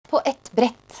på et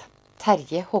brett,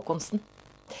 Terje Håkonsen.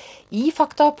 I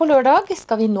Fakta på lørdag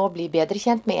skal vi nå bli bedre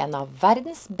kjent med en av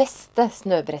verdens beste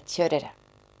snøbrettkjørere.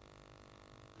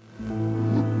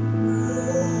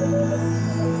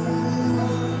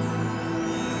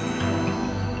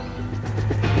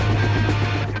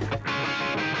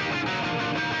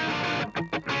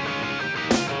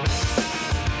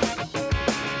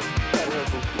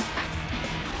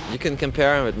 You can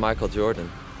compare him with Michael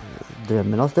Jordan.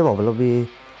 Drømmen hans, det var vel å bli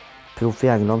proff i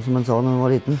England, som han sa når han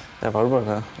var liten. Jeg var bare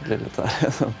det lille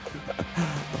Terje som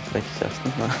fikk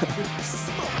kjeften.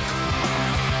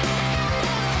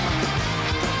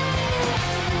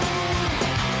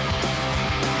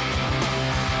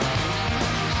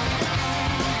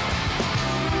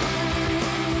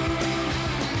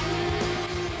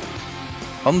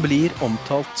 Han blir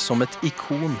omtalt som et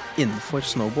ikon innenfor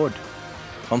snowboard.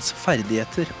 Hans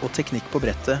ferdigheter og teknikk på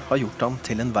brettet har gjort ham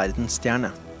til en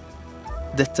verdensstjerne.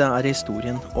 Dette er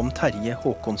historien om Terje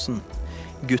Håkonsen,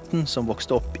 gutten som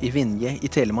vokste opp i Vinje i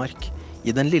Telemark,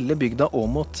 i den lille bygda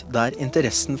Åmot, der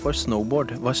interessen for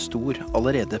snowboard var stor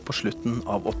allerede på slutten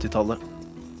av 80-tallet.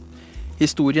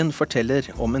 Historien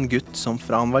forteller om en gutt som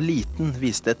fra han var liten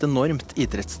viste et enormt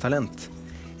idrettstalent,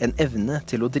 en evne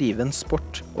til å drive en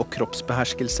sport og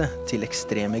kroppsbeherskelse til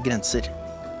ekstreme grenser.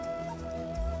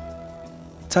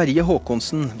 Terje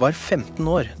Håkonsen var 15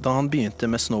 år da han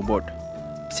begynte med snowboard.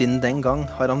 Siden den gang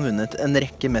har han vunnet en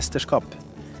rekke mesterskap,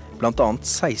 blant annet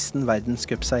 16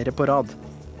 verdenscupseiere på rad,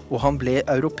 og han ble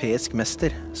europeisk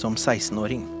mester som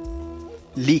 16-åring.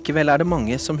 Likevel er det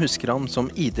mange som husker han som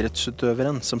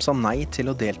idrettsutøveren som sa nei til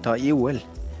å delta i OL.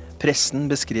 Pressen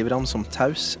beskriver han som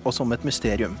taus og som et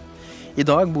mysterium. I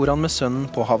dag bor han med sønnen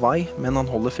på Hawaii, men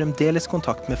han holder fremdeles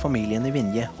kontakt med familien i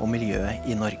Vinje og miljøet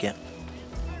i Norge.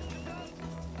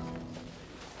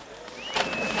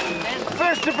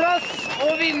 Førsteplass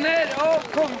og vinner av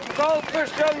Kongekall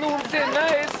første gang noensinne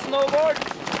i snowboard,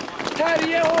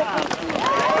 Terje Håkonsen.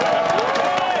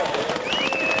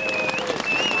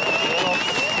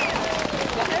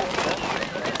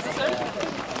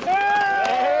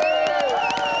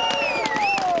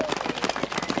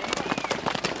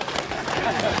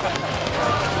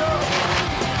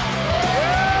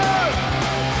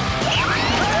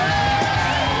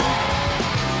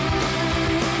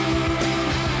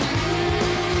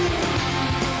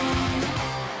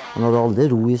 Han hadde aldri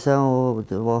ro i seg,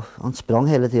 og han sprang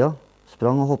hele tiden.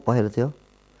 Sprang og hoppet hele tiden.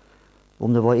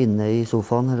 Om det var inne i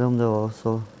sofaen, eller om det var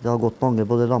så... Det har gått mange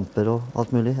både lamper og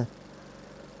alt mulig her.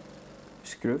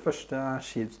 Husker du første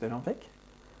skiutstyr han fikk?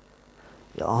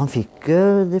 Ja, han fikk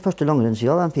de første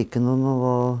langrennsskia. Han fikk den når han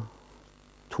var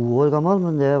 2 år gammel,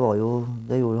 men det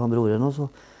gjorde han broren også.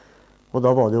 Og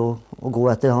da var det jo å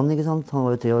gå etter han, ikke sant? Han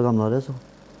var jo 3 år gamlere, så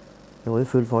det var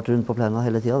jo full fart rundt på plenen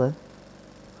hele tiden, det.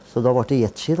 Så da var det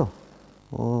jetski da,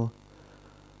 og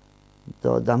de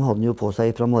hadde han jo på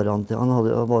seg fra morgenen til,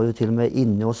 han var jo til og med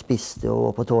inne og spiste og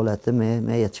var på toalettet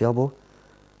med jetskia på.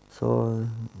 Så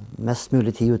mest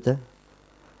mulig tid ute.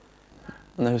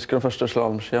 Men jeg husker den første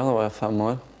slalomskia, da var jeg 5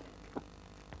 år.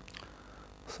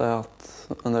 Så jeg har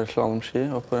hatt en del slalomski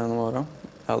opp på gjennom åra.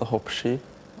 Jeg hadde hoppski.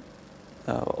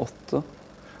 Jeg var 8.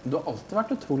 Du har alltid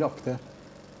vært utrolig aktiv.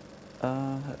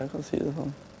 Jeg kan si det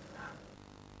sånn.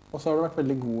 Og så har du vært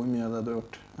veldig god i mye av det du har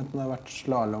gjort. Enten det har vært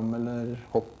slalom eller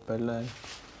hopp eller...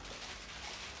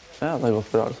 Ja, det har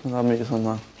gått bra. Det er mye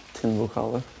sånne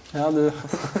tinnvokaler. Ja,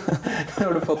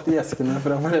 har du fått de eskene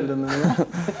fra foreldrene dine?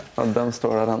 Ja, de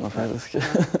står der ennå, faktisk.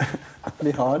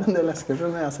 De har en del esker,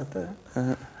 som jeg har sett det.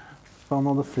 For han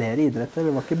hadde flere idretter,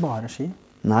 det var ikke bare ski.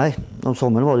 Nei, om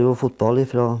sommeren var det jo fotball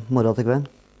fra morgen til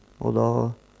kveld. Og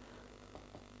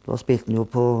da spilte han jo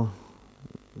på...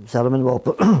 Selv om han var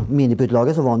på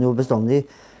miniputtlaget, så var han jo bestandig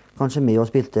kanskje med og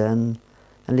spilte en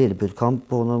lilleputtkamp.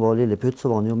 Og når han var lilleputt,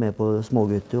 så var han jo med på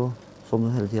smågutter og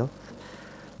sånn hele tiden.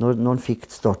 Når han fikk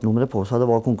startnummeret på seg, det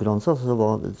var konkurranse, så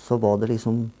var det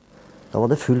liksom... Da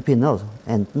var det full pinne, altså.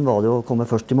 Enten var det å komme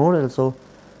først i mål, eller så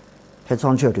helst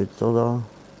han kjørt ut. Så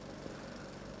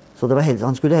det var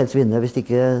han skulle helst vinne, hvis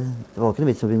ikke... Det var ikke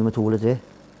noe vits å vinne med 2 eller 3.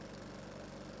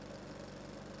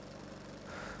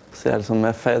 Så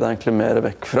jeg feide egentlig mer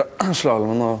vekk fra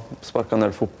slalomen og sparket en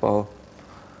del fotball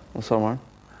om sommeren.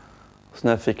 Så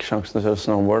når jeg fikk sjansen til å kjøre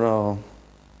snowboard og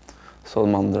så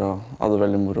de andre hadde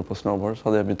veldig moro på snowboard, så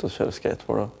hadde jeg begynt å kjøre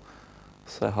skateboard.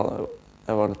 Så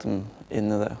jeg var litt inn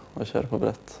i det, å kjøre på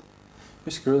brett.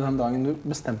 Husker du den dagen du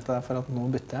bestemte deg for at nå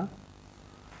bytter jeg?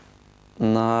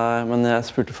 Nei, men jeg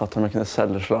spurte fatteren om jeg kunne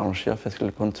selge slalomskia, for jeg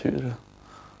skulle på en tur.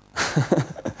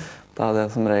 Da hadde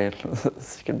jeg som regel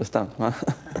sikkert bestemt meg.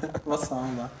 Hva sa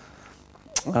han da?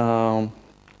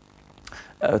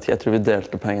 Jeg vet ikke, jeg tror vi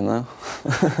delte pengene.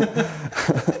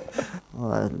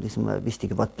 Jeg visste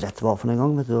ikke hva et brett var for en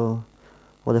gang.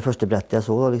 Og det første brettet jeg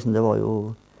så, det var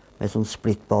jo med sånn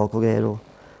splitt bak og greier.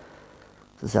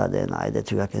 Så sa jeg nei, det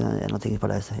tror jeg ikke er noe for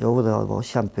deg. Jo, det var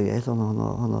kjempegøy.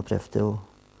 Han har prøvd det. Og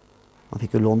han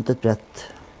fikk jo lånt et brett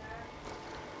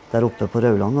der oppe på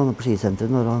Rauland, på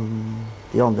skisenteret. Når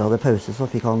de andre hadde pause, så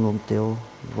fikk han lånt det og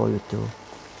var ute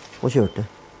og kjørte.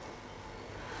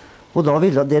 Og da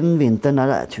ville den vinteren der,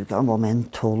 jeg tror ikke han var med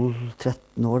en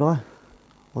 12-13 år da.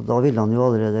 Og da ville han jo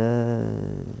allerede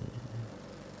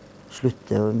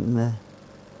slutte med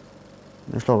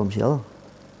slalomskia da.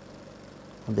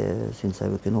 Og det synes jeg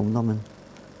jo ikke noe om da, men...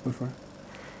 Hvorfor?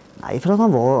 Nei, for at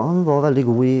han var veldig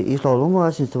god i slalom, og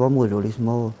jeg synes det var moro liksom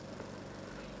å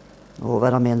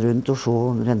være med rundt og se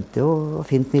rente og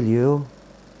fint miljø.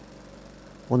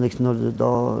 Og liksom når du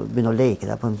da begynner å leke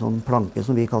deg på en sånn planke,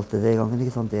 som vi kalte det i gangen,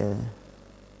 ikke sant?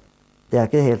 Det er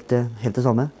ikke helt det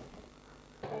samme.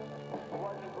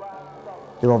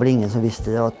 Det var vel ingen som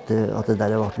visste at det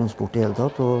der var noen sport i hele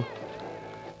tatt, og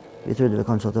vi trodde vel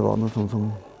kanskje at det var noe sånn som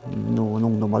noen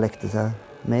ungdommer lekte seg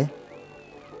med.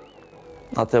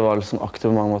 At jeg var liksom aktiv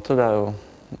på mange måter, det er jo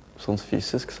sånn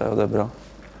fysisk, så er jo det bra.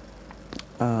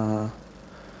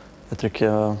 Jeg tror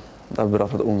ikke det er bra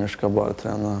for at unger skal bare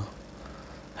trene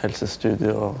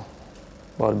helsestudie og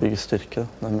bare bygge styrke.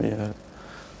 Det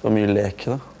var mye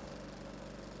leke da.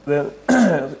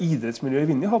 Idrettsmiljøet i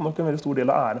Vinje hadde nok en veldig stor del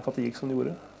av æren for at det gikk som det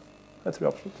gjorde. Jeg tror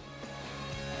absolutt.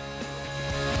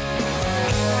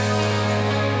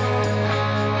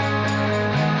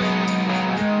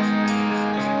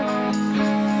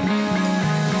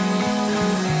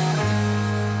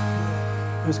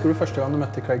 Husker du første gang du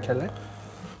møtte Craig Kelly?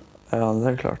 Ja, det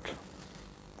er klart.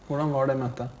 Hvordan var det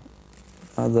møtet?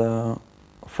 Ja, det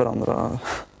forandret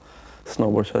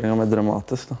snowboardkjøringen meg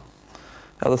dramatisk da.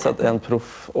 Jeg hadde sett en proff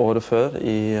året før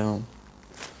i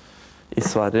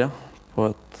Sverige på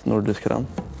et nordisk renn.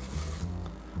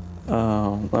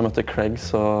 Når jeg møtte Craig,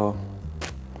 så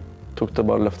tok det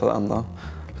bare løftet det enda.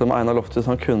 Som Einar Lofthus,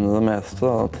 han kunne det meste,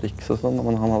 da, triks og sånn,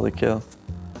 men han hadde ikke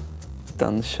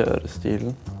den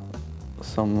kjørestilen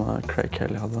som Craig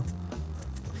Kelly hadde.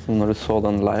 Så når du så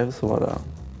den live, så var det...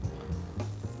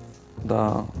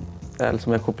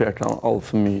 Jeg kopierte han alt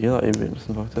for mye da, i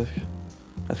begynnelsen, faktisk.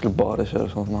 Jeg skulle bare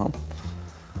kjøre sånn som han.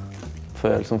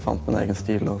 Før jeg liksom fant min egen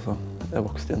stil, og så jeg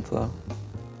vokste inn til det.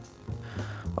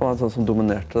 Han var en sånn som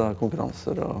dominerte da,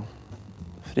 konkurranser og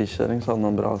frikjøring, så hadde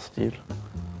han en bra stil.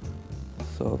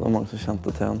 Så det var mange som kjente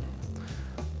til han.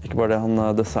 Ikke bare det, han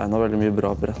designet veldig mye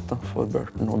bra brett da, for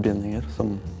Burton og bindinger, som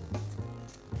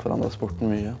forandret sporten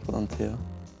mye på den tiden.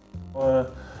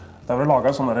 Der var det laget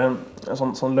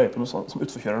en sånn løype som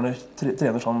utforkjørerne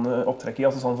trener sånn opptrekk i,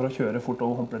 altså sånn for å kjøre fort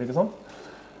over humpler, ikke sant?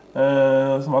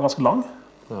 Som var ganske lang.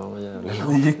 Ja, det var jævlig lang.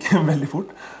 Det gikk veldig fort.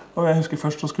 Og jeg husker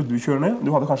først så skulle du kjøre ned. Du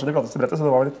hadde kanskje det glatteste brettet, så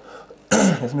det var litt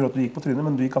det som gjorde at du gikk på trynet,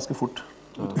 men du gikk ganske fort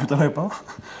ut av løypa.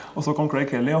 Og så kom Craig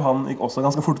Kelly, og han gikk også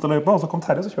ganske fort ut av løypa, og så kom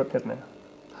Terjes og kjørte helt ned.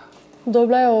 Da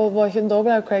ble jo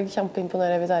Craig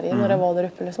kjempeimponert over Terje når jeg var der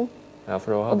oppe, liksom. Ja,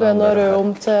 for da Og hadde begynne å han røde om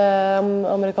til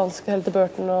amerikanske helt til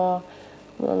Burton og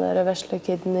den der vesle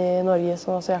kiden i Norge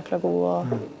som var så jækla god.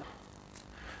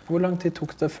 Hvor lang tid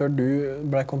tok det før du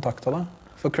ble kontaktet da?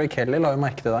 For Craig Kelly la jo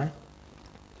merke til deg.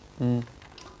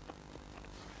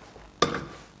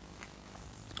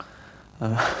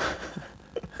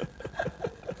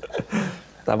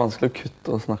 Det er vanskelig å kutte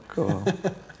og snakke, og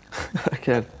jeg er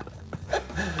ikke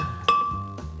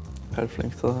helt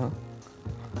flink til det.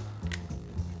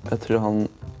 Jeg tror han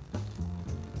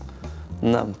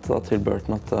nevnte da til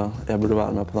Burton at jeg burde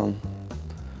være med på den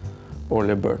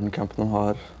årlige Burton-campen de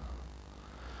har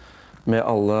med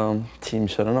alle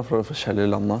teamkjørerne fra de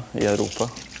forskjellige landene i Europa.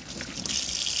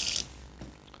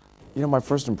 You know, my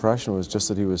first impression was just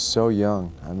that he was so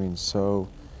young. I mean, so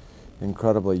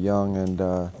incredibly young, and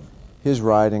his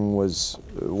riding was,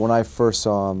 when I first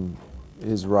saw him,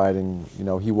 his riding, you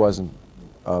know, he wasn't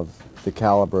of the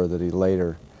caliber that he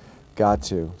later got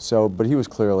to. So, but he was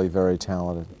clearly very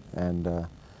talented, and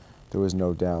there was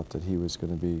no doubt that he was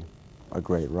going to be a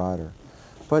great rider.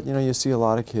 But, you know, you see a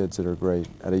lot of kids that are great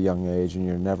at a young age, and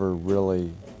you're never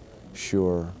really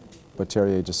sure. But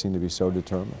Terje just seemed to be so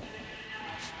determined.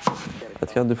 Jeg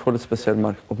vet ikke, du får litt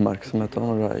spesiell oppmerksomhet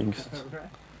når du er yngst.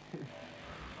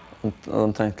 De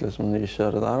tenkte liksom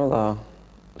nykjøre der, og da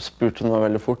spurte de meg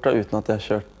veldig fort da, uten at jeg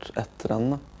kjørt etter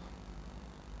henne.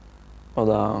 Og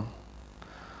da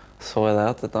så jeg det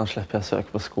at da slipper jeg søke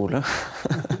på skole.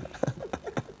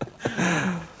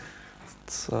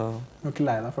 Så... Du var ikke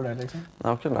lei deg for det, liksom? Jeg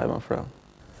var ikke lei meg for det.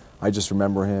 I just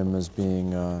remember him as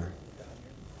being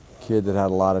kid that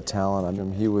had a lot of talent. I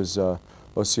mean, he was,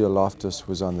 Osea Loftus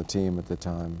was on the team at the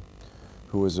time,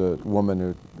 who was a woman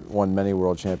who won many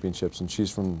world championships, and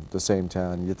she's from the same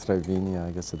town, Ytrevinia,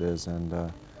 I guess it is, and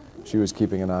she was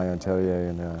keeping an eye on Terje,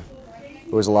 and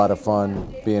it was a lot of fun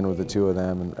being with the two of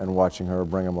them and watching her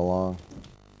bring him along.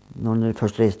 Når han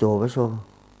først reiste over, så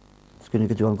skulle han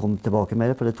ikke tro han kom tilbake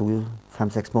mer, for det tog jo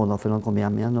 5-6 måneder før han kom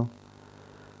hjem igjen. Og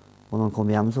når han kom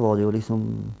hjem, så var det jo liksom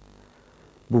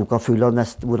boka full av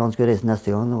hvor han skulle reise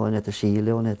neste gang. Det var ned til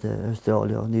Chile, og ned til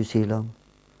Australia, New Zealand,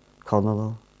 Canada.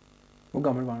 Hvor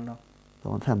gammel var han da? Da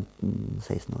var han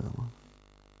 15-16 år gammel.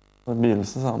 I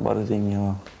begynnelsen sa han bare ring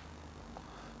og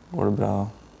går det bra,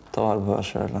 ta vare på deg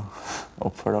selv og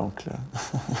oppfør deg ordentlig.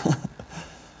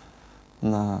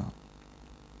 Men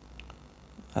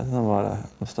jeg synes han bare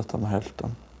støttet meg helt.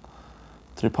 Jeg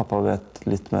tror pappa vet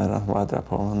litt mer hva jeg drev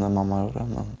på enn det mamma gjorde.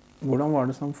 Men hvordan var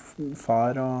det som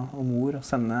far og mor å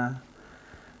sende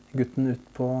gutten ut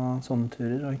på sånne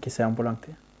turer og ikke se ham på lang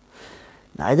tid?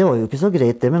 Nei, det var jo ikke så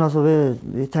greit det, men altså,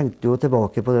 vi tenkte jo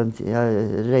tilbake på den.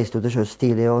 Jeg reiste jo til sjøs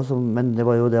tidlig også, men det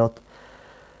var jo det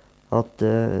at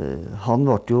han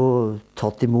ble jo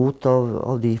tatt imot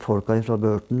av de folka fra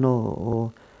Burton,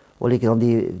 og likedan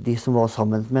de som var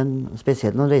sammen med han,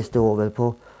 spesielt når han reiste over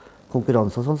på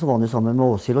konkurranser og sånn, så var han jo sammen med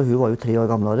Åshild, og hun var jo 3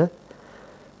 år gamlere.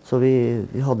 Så vi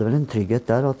hadde vel en trygghet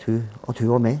der at hun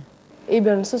var med. I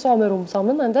begynnelsen så har vi rom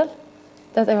sammen en del.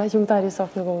 Jeg vet ikke om Terje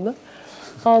sagt noe om det.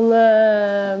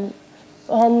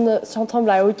 Han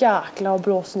ble jo jækla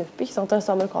blåsnupp, ikke sant? Det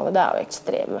amerikanere, det er jo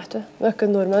ekstreme, vet du.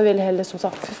 Noen nordmenn ville heller som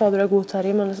sagt, fy fader, du er god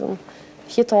Terje, men liksom,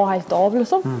 ikke ta helt av,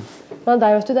 liksom. Men det,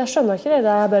 vet du, det skjønner ikke det,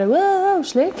 det er bare, wow,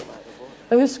 slik.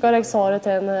 Jeg husker jeg sa det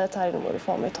til en Terje, nå må du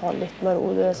faen meg ta litt med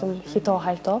ro, det er som ikke ta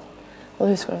helt av. Og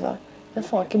jeg husker jeg sa, det er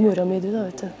faen ikke mora mi du da,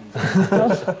 vet du.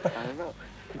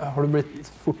 Har du blitt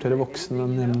fortere voksen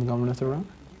enn din gamle, tror du?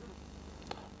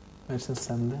 Mer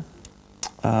selvstendig?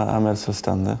 jeg er mer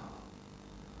selvstendig.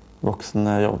 Voksen,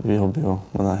 vi jobber jo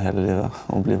med det hele livet,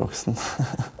 å bli voksen.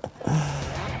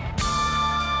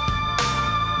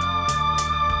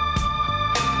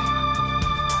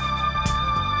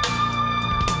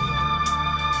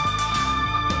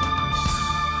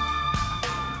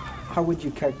 How would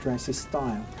you characterize his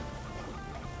style?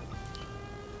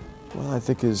 Well, I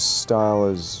think his style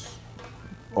has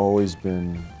always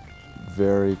been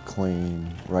very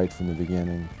clean right from the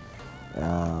beginning.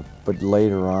 But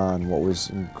later on, what was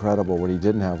incredible, what he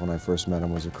didn't have when I first met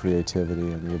him was a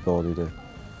creativity and the ability to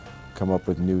come up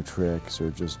with new tricks or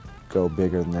just go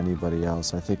bigger than anybody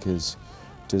else. I think his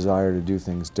desire to do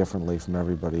things differently from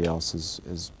everybody else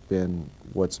has been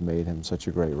what's made him such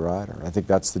a great rider. I think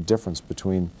that's the difference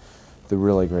between the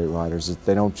really great riders, is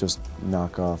they don't just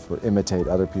knock off or imitate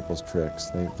other people's tricks.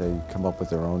 They come up with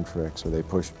their own tricks, or they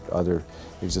push other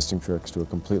existing tricks to a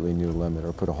completely new limit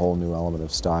or put a whole new element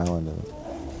of style into them.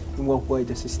 In what way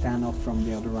does he stand out from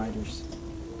the other riders?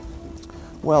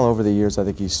 Well, over the years, I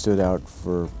think he stood out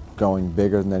for going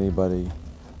bigger than anybody,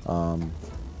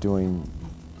 doing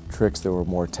tricks that were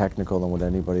more technical than what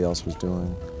anybody else was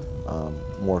doing,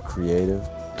 more creative.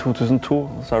 2002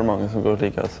 så det mange som går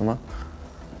like høyt som meg.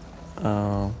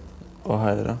 Og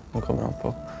høyere, det kommer an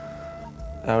på.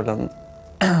 Jeg er den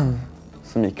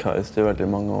som gikk høyest i veldig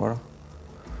mange år.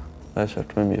 Da. Jeg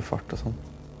kjørte med mye fart og sånn.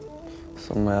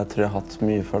 Som jeg tror jeg har hatt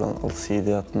mye for den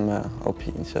allsidigheten med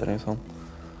alpinkjøring. Sånn.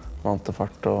 Vant til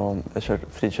fart, og jeg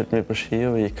frikjørte mye på ski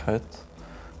og gikk høyt.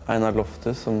 Einar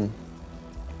Loftus, som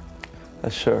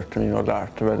jeg kjørte mye og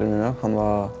lærte veldig mye.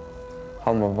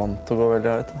 Han var vant til å gå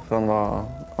veldig høyt, for han var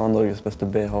Norges beste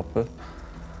B-hopper.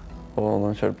 Og når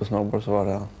han kjørte på snowboard, så var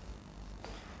det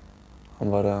han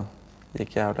bare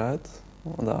gikk jævlig høyt.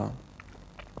 Og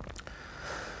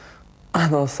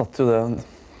da satt jo det en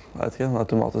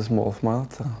automatisk mål for meg,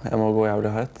 at jeg må gå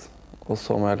jævlig høyt. Og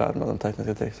så må jeg lære meg den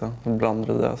tekniske trikset. Så blander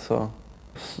du det, så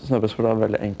snøboardsport er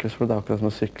veldig enkelt sport, det er akkurat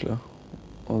som å sykle.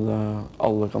 Og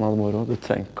alle kan ha det moro. Du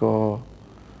trenger ikke å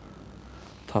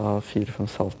ta 4-5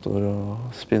 saltoer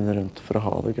og spinne rundt for å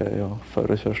ha det gøy og før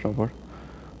du kjører snowboard.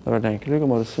 Det er veldig enkelt, du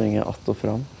kan bare svinge att og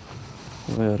fram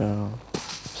og gjøre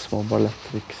små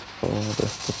ballettriks på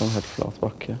brettet på en helt flat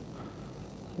bakke.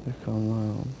 Du kan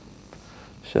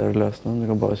kjøre løsning, du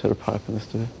kan bare kjøre pipen hvis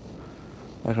du vil.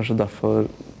 Det er kanskje derfor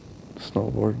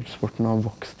snowboardsporten har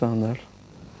vokst en del.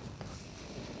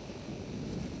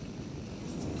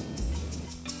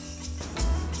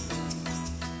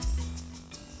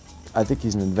 I think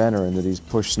he's an inventor in that he's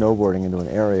pushed snowboarding into an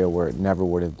area where it never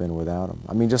would have been without him.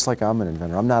 I mean, just like I'm an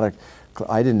inventor.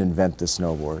 I didn't invent the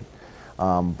snowboard,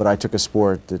 but I took a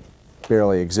sport that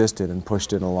barely existed and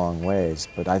pushed it a long ways.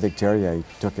 But I think Terje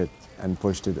took it and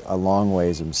pushed it a long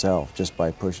ways himself just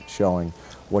by showing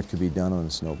what could be done on a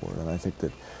snowboard. And I think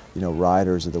that, you know,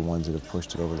 riders are the ones that have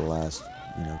pushed it over the last,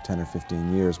 you know, 10 or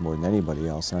 15 years more than anybody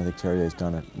else. And I think Terje has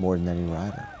done it more than any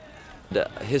rider.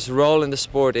 His role in the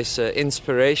sport is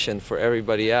inspiration for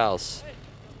everybody else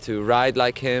to ride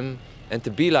like him and to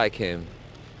be like him.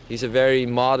 He's a very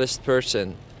modest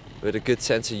person with a good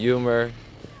sense of humor,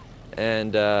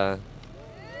 and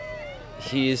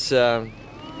he's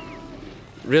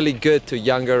really good to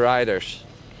younger riders.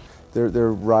 There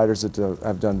are riders that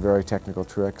have done very technical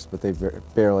tricks, but they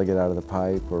barely get out of the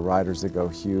pipe, or riders that go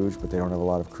huge, but they don't have a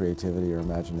lot of creativity or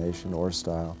imagination or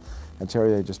style. And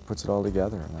Terje just puts it all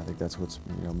together, and I think that's what's,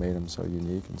 you know, made him so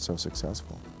unique and so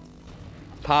successful.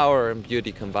 Power and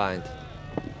beauty combined.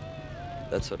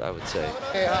 That's what I would say.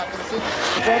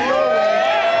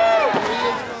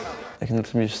 Jeg kunne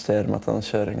liksom justere meg til den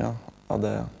kjøringen av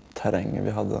det terrenget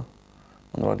vi hadde.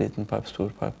 Om det var liten pipe, stor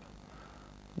pipe.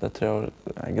 Det tror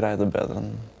jeg greide bedre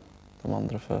enn de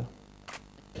andre før.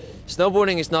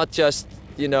 Snowboarding is not just,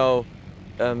 you know,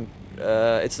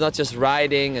 it's not just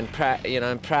riding and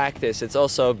and practice. It's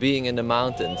also being in the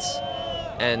mountains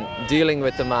and dealing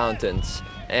with the mountains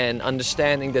and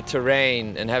understanding the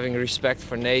terrain and having respect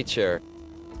for nature.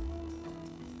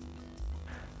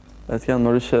 Jeg vet ikke,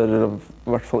 når du kjører, i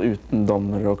hvert fall uten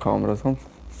dommer og kamera og sånt,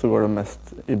 så går det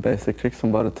mest i basic tricks,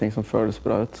 som bare ting som føles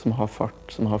bra ut, som har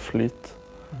fart, som har flyt.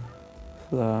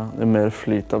 Så det er mer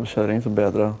flyt av kjøring, så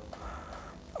bedre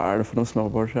er det for en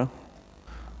snowboard, ja.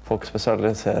 Folk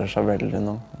spesialiserer seg veldig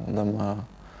nå. De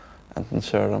enten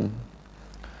kjører de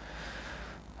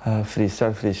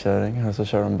freestyle, frikjøring, eller så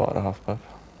kjører de bare halfpipe.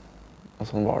 Og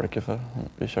sånn var det ikke før.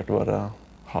 Vi kjørte bare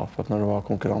halfpipe når det var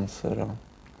konkurranser. Og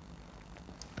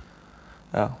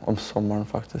ja, om sommeren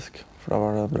faktisk, for da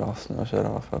var det bra snø å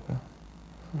kjøre halfpipe.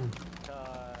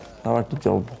 Det har vært et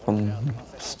jobb på en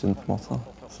stund på en måte.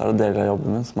 Så er det deler av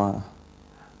jobben min som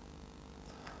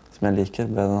jeg liker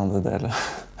bedre enn andre deler.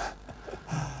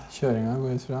 Kjøringa går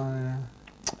ut fra?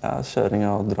 Ja, kjøringa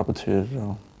og dra på turer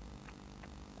og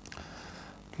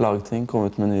lage ting, komme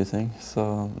ut med nye ting. Så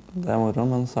det er moro,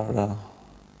 men så er det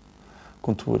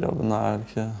kontorjobben er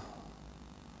ikke...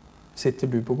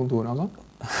 Sitter du på kontoret altså?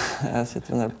 Jeg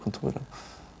sitter en del på kontoret.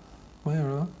 Hva gjør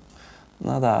du da?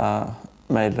 Nei, det er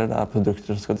mailer, det er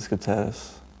produkter som skal diskuteres.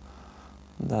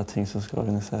 Det er ting som skal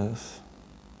organiseres.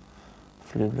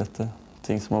 Flybilletter,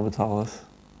 ting som må betales.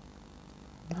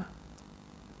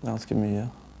 Ganske mye.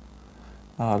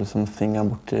 Jeg har liksom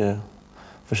fingeren borti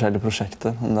forskjellige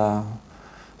prosjekter. Om det er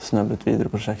snøbrutt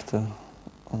videre prosjekter,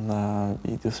 om det er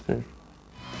videospill.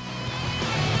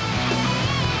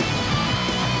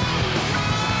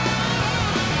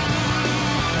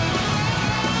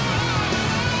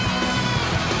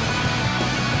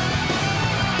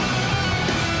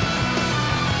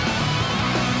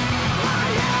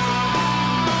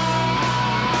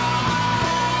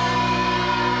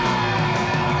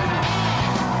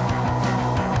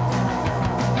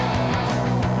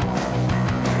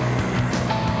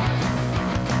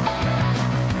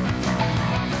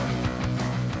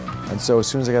 So as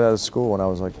soon as I got out of school, when I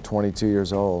was like 22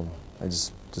 years old, I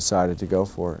just decided to go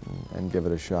for it and give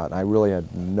it a shot. I really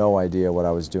had no idea what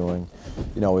I was doing.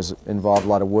 You know, I was involved in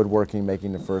a lot of woodworking,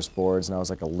 making the first boards, and I was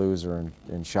like a loser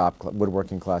in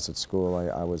woodworking class at school.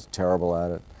 I was terrible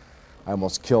at it. I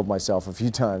almost killed myself a few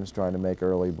times trying to make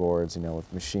early boards, you know,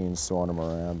 with machines throwing them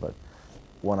around. But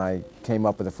when I came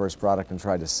up with the first product and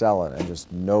tried to sell it and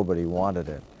just nobody wanted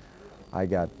it, I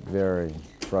got very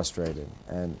frustrated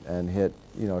and hit,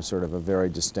 you know, sort of a very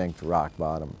distinct rock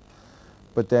bottom.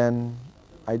 But then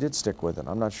I did stick with it.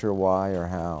 I'm not sure why or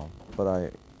how,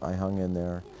 but I hung in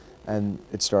there and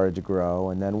it started to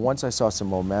grow. And then once I saw some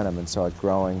momentum and saw it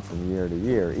growing from year to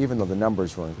year, even though the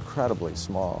numbers were incredibly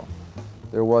small,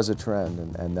 there was a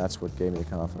trend, and that's what gave me the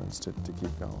confidence to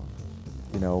keep going.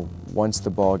 You know, once the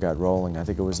ball got rolling, I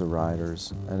think it was the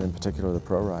riders, and in particular the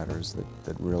pro riders,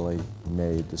 that really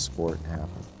made the sport happen.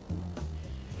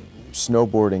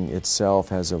 Snowboarding itself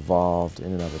has evolved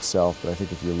in and of itself, but I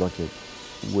think if you look at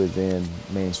within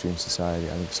mainstream society,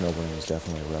 I think snowboarding is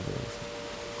definitely a revolution,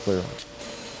 clearly.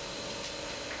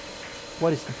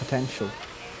 What is the potential,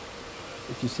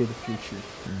 if you see the future?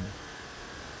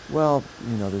 Well,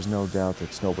 you know, there's no doubt that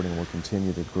snowboarding will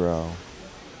continue to grow,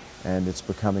 and it's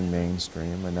becoming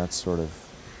mainstream, and that's sort of,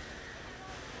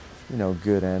 you know,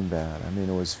 good and bad. I mean,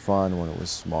 it was fun when it was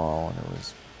small, and it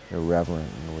was irreverent,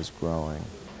 and it was growing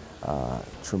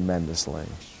tremendously.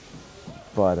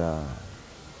 But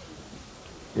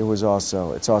it's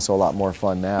also a lot more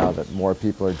fun now that more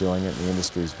people are doing it, and the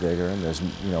industry's bigger, and there's,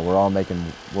 you know, we're all making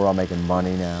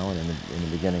money now, and in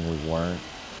the beginning we weren't.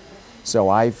 So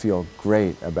I feel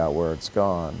great about where it's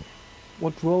gone.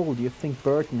 What role do you think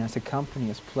Burton as a company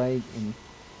has played in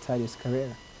Terjes'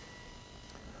 career?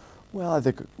 Well, I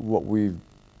think what we've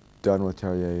done with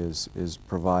Terje is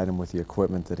provide him with the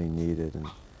equipment that he needed,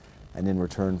 and in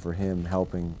return for him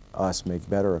helping us make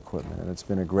better equipment. And it's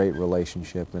been a great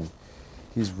relationship, and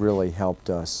he's really helped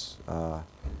us.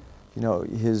 You know,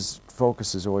 his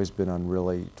focus has always been on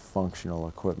really functional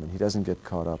equipment. He doesn't get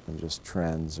caught up in just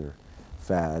trends or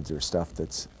fads or stuff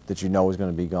that you know is going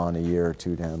to be gone a year or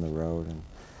two down the road.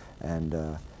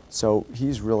 So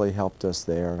he's really helped us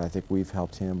there, and I think we've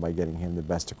helped him by getting him the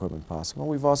best equipment possible.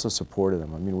 We've also supported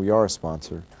him. I mean, we are a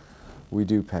sponsor. We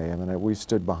do pay him, and we've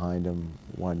stood behind him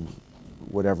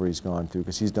whatever he's gone through,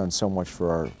 because he's done so much for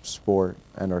our sport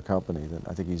and our company that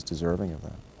I think he's deserving of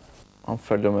that. Han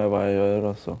følger med hva jeg gjør,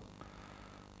 og så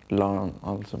lar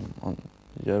han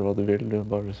gjør hva du vil, du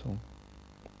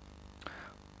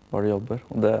bare jobber.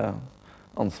 Og det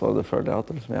ansvaret det føler jeg at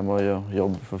liksom, jeg må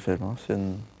jobbe for firmaet,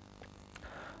 siden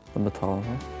de betaler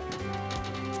meg.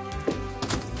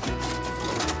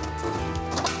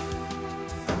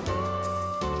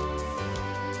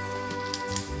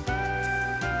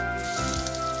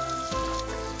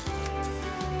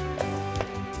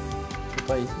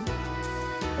 Ta isen.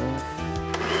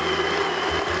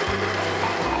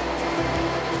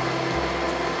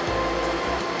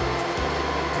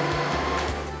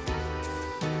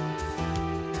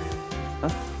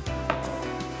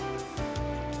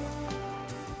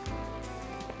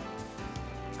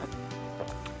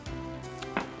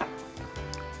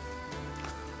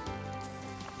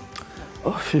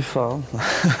 Å, fy faen.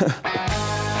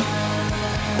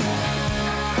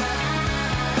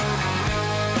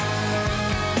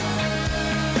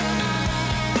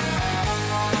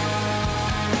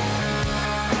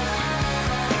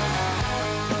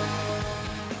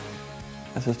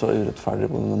 Jeg synes det var urettferdig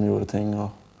hvordan de gjorde ting, og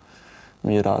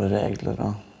mye rare regler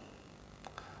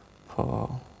på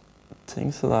ting,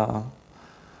 så da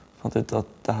fant jeg ut at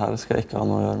det her skal jeg ikke ha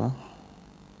noe å gjøre med.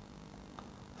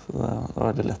 Så det var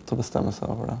veldig lett å bestemme seg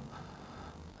over det.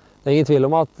 Det er ingen tvil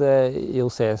om at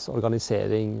IOCs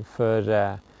organisering for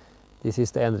de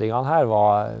siste endringene her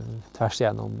var tvers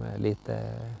igjennom lite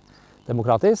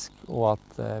demokratisk, og at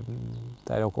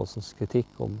Terje Håkonsens kritikk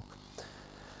om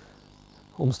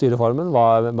styreformen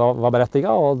var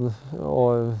berettiget, og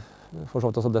for så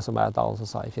vidt også det som jeg da også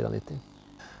sa i 94.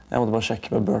 Jeg måtte bare sjekke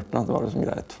med Burton at det var liksom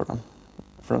greit for dem.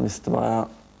 For de visste hva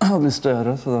jeg hadde lyst til å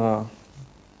gjøre, så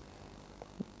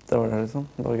det var det liksom.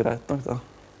 Det var greit nok da.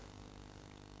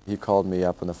 He called me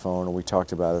up on the phone and we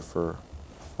talked about it for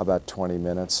about 20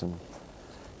 minutes, and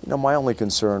you know, my only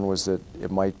concern was that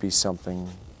it might be something,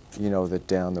 you know, that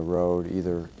down the road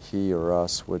either he or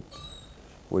us would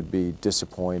be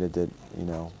disappointed that, you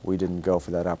know, we didn't go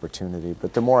for that opportunity.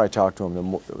 But the more I talked to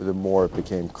him, the more it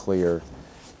became clear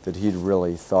that he'd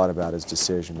really thought about his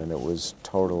decision, and it was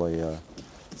totally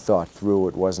thought through.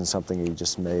 It wasn't something he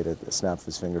just made at the snap of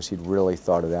his fingers. He'd really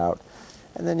thought it out.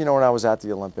 And then, you know, when I was at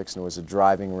the Olympics and it was a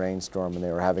driving rainstorm and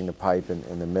they were having to pipe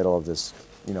in the middle of this,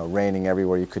 you know, raining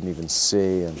everywhere, you couldn't even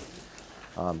see, and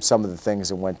some of the things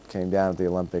that came down at the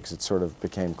Olympics, it sort of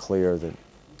became clear that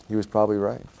he was probably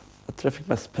right. Jeg tror jeg fikk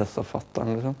mest press av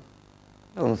fatteren, liksom.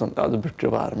 Det var noe sånn, ja, du burde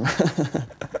jo være med.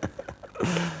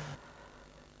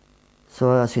 Så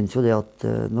jeg synes jo det at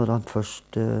når han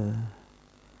først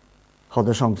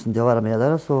hadde sjansen til å være med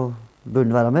der, så burde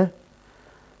han være med.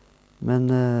 Men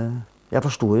jeg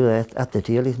forstod jo det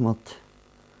ettertid, liksom,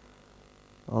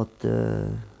 at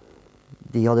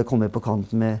de hadde kommet på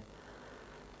kanten med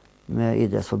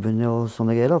idrettsforbundet og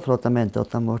sånne greier, for at de mente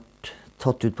at de ble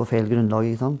tatt ut på feil grunnlag,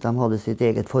 ikke sant? De hadde sitt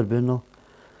eget forbund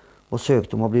og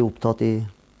søkte om å bli opptatt i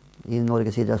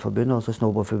Norges idrettsforbund, altså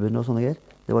snowboardforbundet og sånne greier.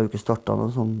 Det var jo ikke startet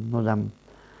noe sånn når de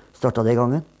startet det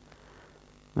gangen.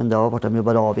 Men da ble de jo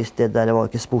bare avvist, det der var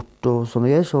ikke sport og sånne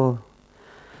greier, så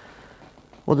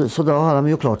da har de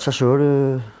jo klart seg selv,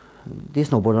 de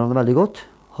snowboarderne veldig godt.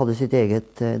 Hadde sitt eget,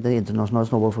 det internasjonale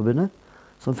snowboardforbundet,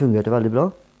 som fungerte veldig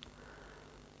bra.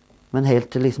 Men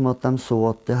helt til liksom at de så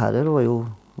at det her var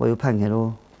jo penger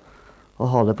å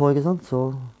hale på, ikke sant?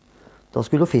 Så da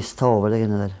skulle jo FIS ta over det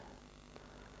greiene der.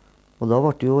 Og da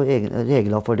ble det jo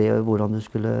regler for det, hvordan du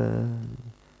skulle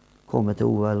komme til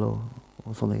OL og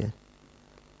sånne greier.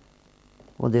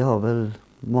 Og det har vel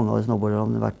mange av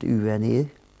snowboarderne vært uenige i,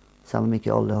 selv om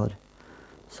ikke alle har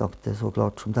sagt det så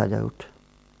klart som Terje har gjort.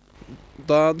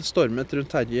 Da det stormet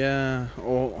rundt Terje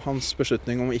og hans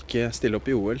beslutning om å ikke stille opp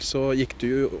i OL, så gikk du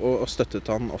jo og støttet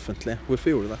han offentlig. Hvorfor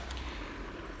gjorde du det?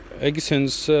 Jeg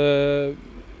synes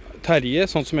Terje,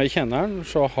 sånn som jeg kjenner han,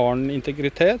 så har han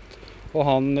integritet, Og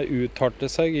han uttalte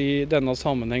seg i denne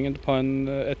sammenhengen på en,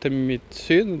 etter mitt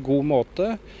syn, god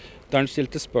måte, der han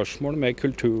stilte spørsmål med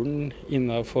kulturen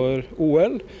innenfor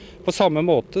OL, på samme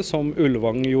måte som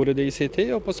Ulvang gjorde det i sin tid,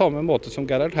 og på samme måte som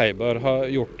Gerhard Heiberg har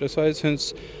gjort det. Så jeg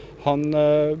synes han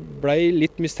ble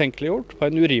litt mistenkeliggjort på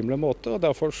en urimelig måte, og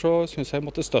derfor så synes jeg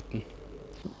måtte støtte den.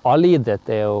 All idrett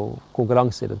jo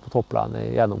konkurranseidrett på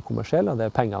topplanet gjennom kommersiell, og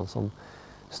det pengene som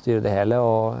styrer det hele,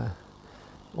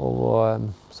 og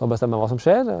så bestemmer hva som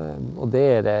skjer, og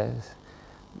det det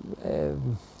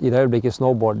i det øyeblikket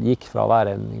snowboard gikk fra å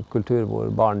være en kultur hvor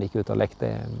barn gikk ut og lekte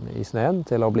i snøen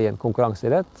til å bli en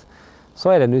konkurranseidrett,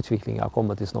 så det en utvikling som har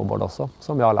kommet til snowboard også,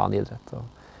 som i alle andre idrett. Og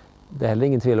det heller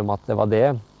ingen tvil om at det var det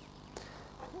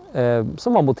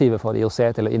som var motivet for IOC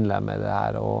til å innlemme det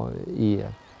her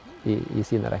i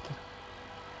sine rekker.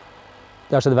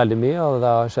 Det har skjedd veldig mye, og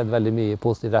det har skjedd veldig mye i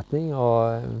positiv retning,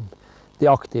 og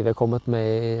de aktive kommet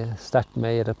sterkt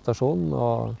med i representasjonen,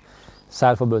 og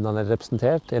særforbundene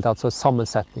representert. I det hele tatt så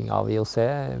sammensetning av IOC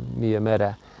mye mer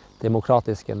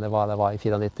demokratisk enn det var i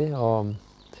 94.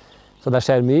 Så det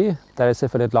skjer mye. Det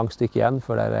selvfølgelig et langt stykke igjen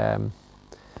før det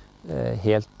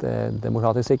helt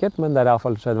demokratisk sikkert, men det i hvert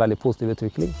fall skjedd veldig positiv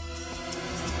utvikling.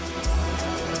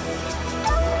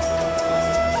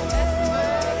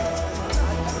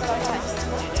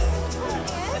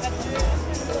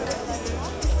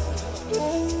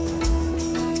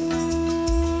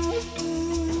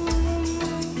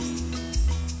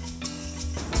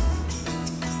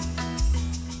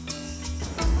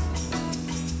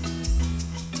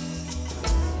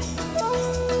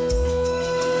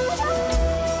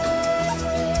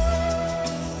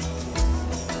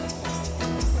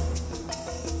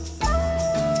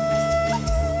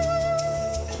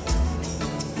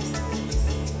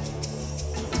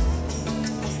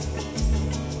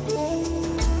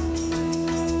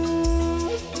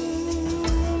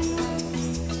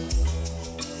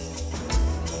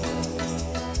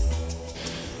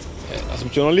 Som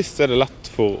journalist det lett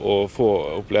for å få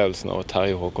opplevelsen av at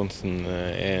Terje Håkonsen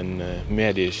en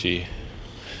mediesky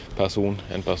person.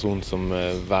 En person som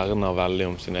verner veldig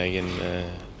om sin egen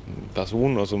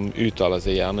person, og som uttaler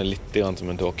seg gjerne litt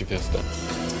som en tåkefyrste.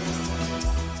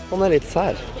 Han litt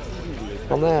sær.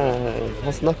 Han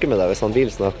snakker med deg hvis han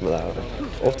vil snakke med deg.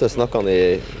 Ofte snakker han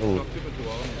i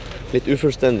litt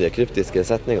ufullstendige, kryptiske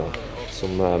setninger,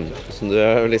 som du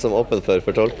liksom åpen for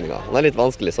fortolkninger. Han litt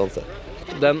vanskelig sånn sett.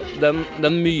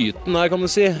 Den myten her, kan du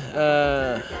si,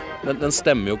 den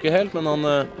stemmer jo ikke helt, men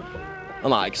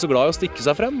han ikke så glad i å stikke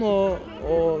seg frem,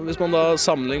 og hvis man da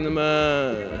sammenligner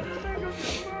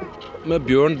med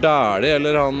Bjørn Dæhlie,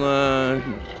 eller han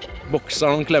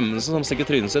bokseren Klemmensen som stikker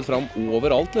trynet sitt frem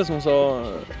overalt, liksom,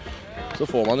 så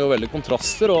får man jo veldig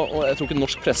kontraster, og jeg tror ikke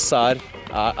norsk presse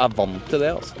er vant til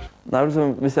det, altså. Nei,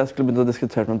 liksom, hvis jeg skulle begynt å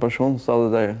diskutere med en person, så hadde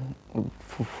det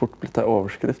fort blitt en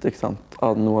overskrift, ikke sant,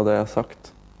 av noe av det jeg har sagt.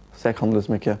 Så jeg kan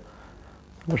liksom ikke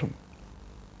bare sånn,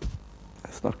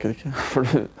 jeg snakker ikke, for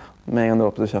med en gang du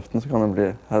åpner kjeften så kan det bli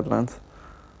headlines.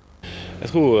 Jeg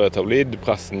tror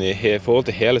tabloidpressen i forhold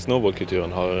til hele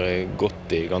snowboardkulturen har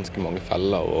gått i ganske mange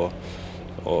feller,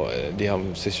 og de har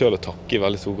seg selv å takke i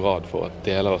veldig stor grad for at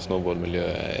deler av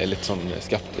snowboardmiljøet litt sånn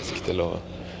skeptisk til å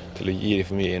gi dem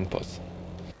for mye innpass.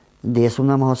 Det som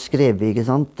de har skrevet, ikke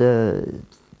sant,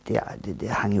 det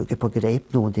henger jo ikke på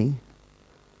greip noen ting.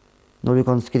 Når du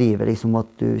kan skrive liksom at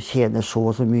du tjener så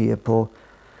mye på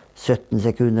 17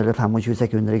 sekunder eller 25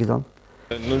 sekunder, ikke sant?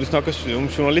 Når du snakker om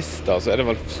journalister, så det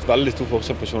vel veldig stor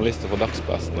forskjell på journalister fra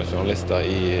dagspressen og journalister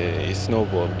i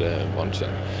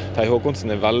snowboardbransjen. Terje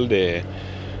Håkonsen veldig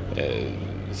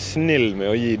snill med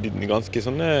å gi ganske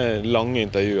sånne lange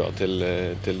intervjuer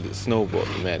til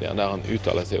snowboardmedia, der han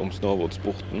uttaler seg om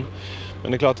snowboardsporten.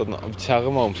 Men det klart at han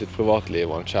skjermer om sitt privatliv,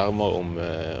 og han skjermer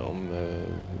om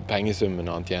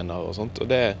pengesummene han tjener og sånt, og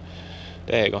det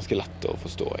ganske lett å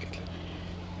forstå egentlig.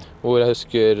 Hvor jeg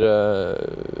husker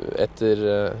etter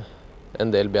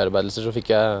en del bearbeidelser så fikk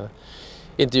jeg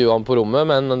intervjue ham på rommet,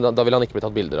 men da ville han ikke bli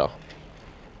tatt bilder av.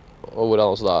 Og hvor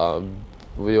han også da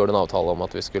vi gjorde en avtale om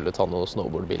at vi skulle ta noen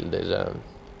snowboardbilder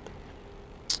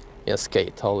i en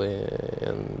skatehall i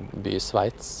en by i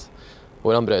Sveits,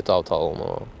 hvor han brøt avtalen.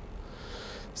 Og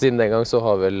siden den gang så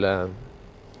har vel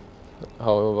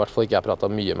har i hvert fall ikke jeg pratet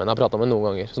mye, men jeg har pratet med noen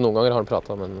ganger. Så noen ganger har han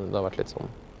pratet, men det har vært litt sånn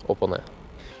opp og ned.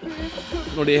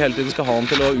 Når de hele tiden skal ha han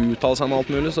til å uttale seg med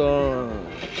alt mulig, så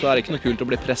det ikke noe kult å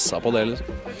bli presset på det, liksom.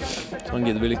 Så han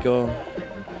gidder vel ikke å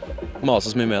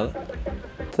mase så mye med det.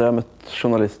 Jeg har møtt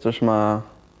journalister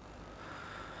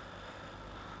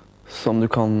som du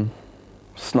kan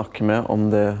snakke med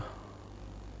om det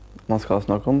man skal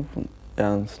snakke om. Jeg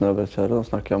en snøbrettkjører, da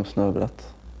snakker jeg om snøbrett.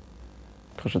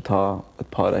 kanskje ta et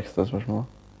par ekstra spørsmål.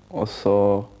 Og så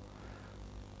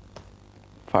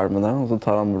ferdig med det, og så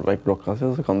tar han vekk blokka si,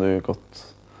 og så kan du godt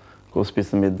gå og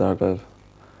spise middag eller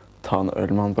ta en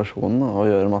øl med han personen og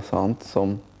gjøre masse annet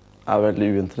som veldig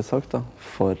uinteressant da,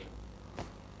 for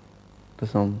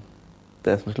liksom,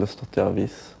 det som skulle stått i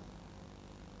avis.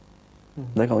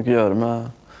 Det kan du ikke gjøre med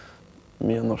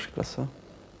mye norsk presse.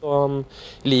 Og han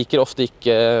liker ofte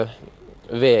ikke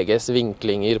VGs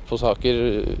vinklinger på saker,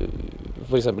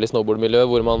 for eksempel i snowboardmiljøet,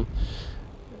 hvor man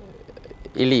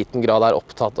i liten grad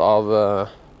opptatt av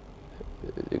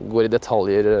går i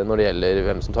detaljer når det gjelder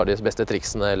hvem som tar de beste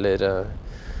triksene,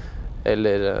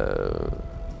 eller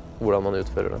hvordan man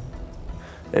utfører det.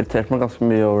 Jeg irriterte meg ganske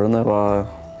mye over det når jeg var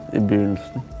i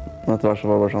begynnelsen. Men etter hvert så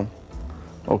var det bare sånn,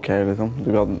 ok liksom,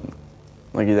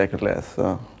 nå gidder jeg ikke å lese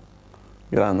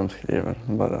greiene de skriver,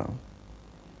 bare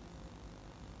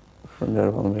for å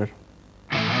gjøre hva de gjør.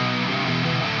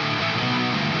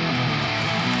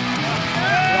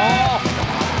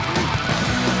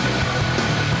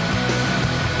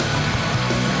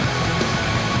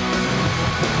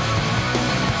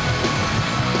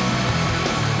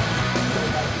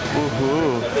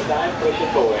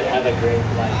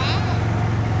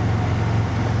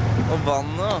 Og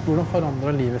vannet. Hvordan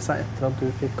forandret livet seg etter at du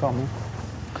fikk kano?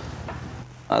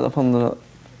 Nei, da forandret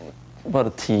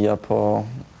bare tida på å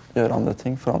gjøre andre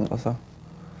ting forandret seg.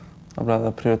 Da ble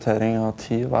det prioritering av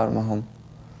tid å være med han.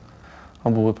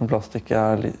 Han bor på en plass det ikke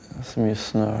så mye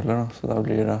snø heller, så da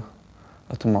blir det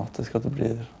automatisk at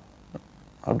det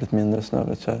har blitt mindre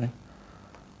snøvettkjøring.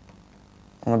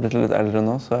 Han har blitt litt eldre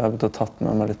nå, så jeg har begynt å tatt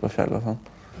med meg litt på fjellet og sånn.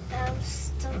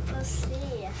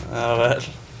 Ja vel.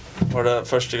 Var det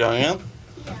første gangen?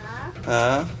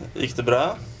 Ja. Gikk det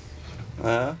bra?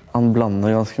 Ja. Han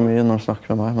blander ganske mye når han snakker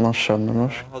med meg, men han skjønner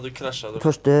norsk. Har du krasjet?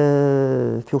 Første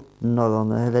 14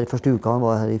 dagene, eller første uka han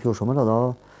var her i fjor sommer, da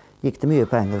gikk det mye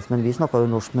på engelsk, men vi snakket jo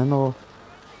norsk med han,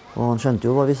 og han skjønte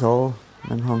jo hva vi sa,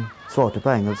 men han svarte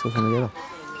på engelsk og sånne greier.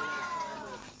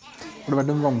 Har det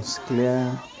vært en vanskelig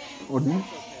ordning?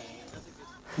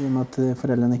 I og med at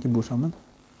foreldrene ikke bor sammen?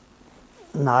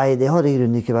 Nei, det har i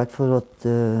grunnen ikke vært, for at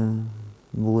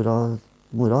mora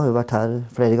har jo vært her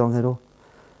flere ganger også.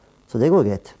 Så det går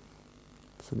greit.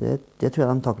 Så det tror jeg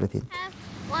de takler fint.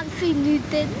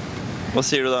 Hva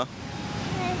sier du da?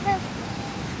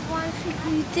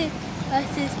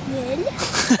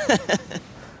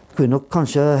 Jeg kunne nok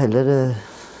kanskje heller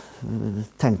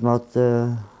tenkt meg at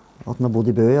han har bodd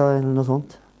i Bø, ja, eller noe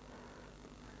sånt.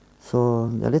 Så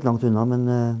det er litt langt unna, men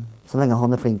så lenge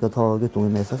han er flink til å ta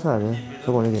guttungen med seg, så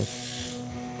går det greit.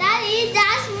 Daddy,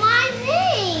 that's my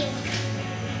name!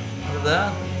 Er det det?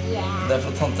 Yeah. Det er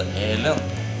fra tante Elin.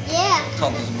 Yeah.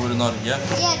 Tante som bor i Norge.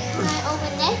 Yeah, can I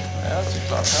open it? Ja, så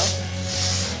klart, ja.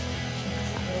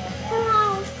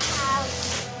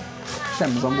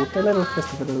 Skjemmes han bort, eller hos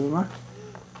besteforeldrene?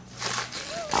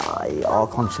 Ja,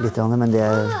 kanskje litt, men vi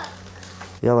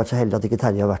har vært så heldige at ikke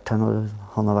Terje har vært her når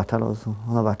han har vært her.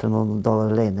 Han har vært her noen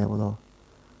dager alene, og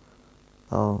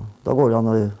da går det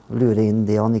an å lure inn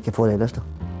det han ikke får ellers. Da.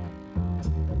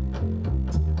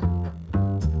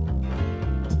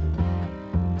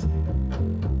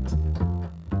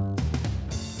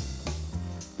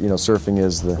 You know, surfing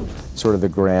is sort of the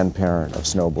grandparent of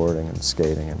snowboarding and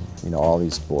skating and, you know, all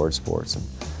these board sports, and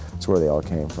it's where they all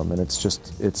came from. And it's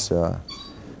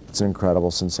an incredible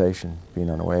sensation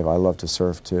being on a wave. I love to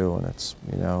surf too, and it's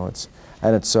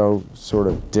so sort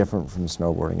of different from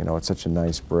snowboarding. You know, it's such a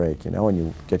nice break, you know, and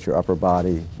you get your upper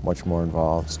body much more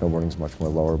involved. Snowboarding's much more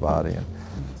lower body.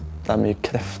 Det mye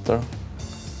krefter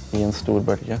i en stor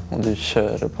bølge, og du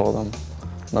kjører på dem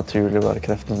naturlig, bare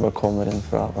kreftene som bare kommer inn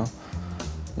fra det.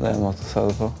 Det er en måte å se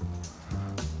det på.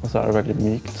 Og så er det veldig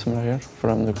mykt som regel, for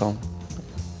dem du kan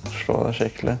slå deg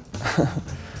skikkelig.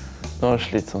 Det var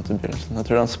slitsomt i begynnelsen. Jeg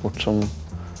tror det er en sport som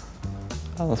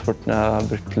den sporten jeg har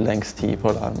brukt lengst tid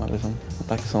på å lære meg. Liksom. Det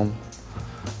er ikke sånn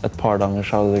et par dager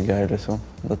så hadde det gøy. Liksom.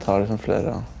 Det tar liksom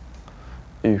flere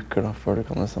uker da, før du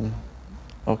kan liksom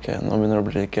ok, nå begynner det å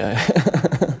bli gøy.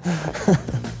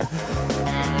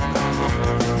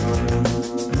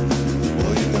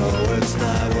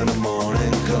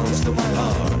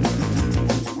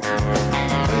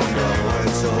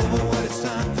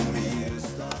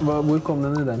 Hvor kom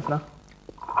den ideen fra?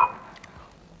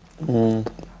 Jo,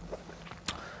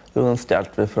 den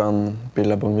stjerte vi fra en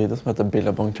Billabong-video som heter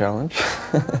Billabong Challenge.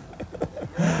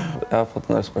 Jeg har fått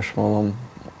en del spørsmål om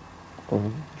å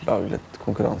lage litt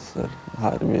konkurranser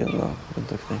her i byen og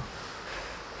rundt omkring.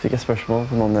 Fikk jeg spørsmål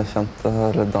fra noen jeg kjente,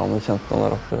 eller damer kjente noen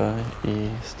der oppe i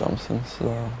Stamsen, så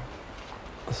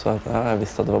da sa jeg at jeg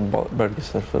visste at det var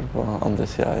bølgesurfer på andre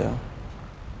siden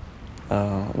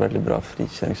Veldig bra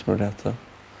frikjøringsmuligheter,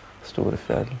 store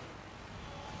fjell.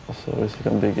 Og så hvis vi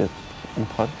kan bygge en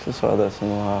park, så jeg det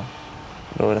som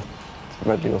lå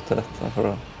veldig godt til rette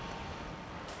for å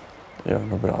gjøre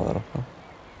noe bra der oppe,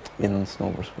 innen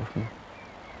snowboardsporten.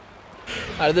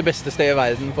 Det det beste stedet i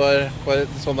verden for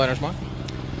et sånt arrangement?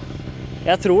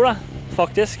 Jeg tror det,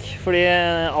 faktisk, fordi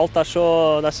alt det er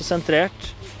så sentrert.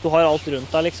 Du har alt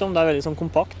rundt deg, liksom. Det er veldig sånn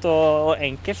kompakt og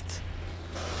enkelt.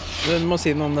 Du må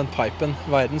si noe om den pipen,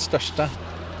 verdens største.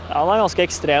 Ja, den er ganske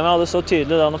ekstrem. Jeg hadde så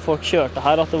tydelig da når folk kjørte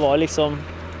her, at det var liksom...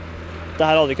 Det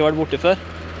her hadde ikke vært borti før.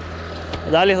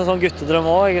 Det er liksom sånn guttedrøm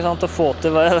også, ikke sant? Å få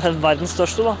til verdens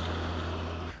største, da.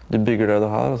 Du bygger det du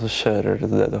har, og så kjører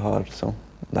du det du har, liksom.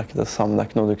 Det er ikke det samme, det er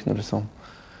ikke noe du kunne liksom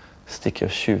stikke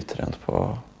og tjuvtrent på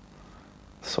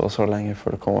så lenge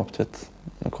før du kommer opp dit.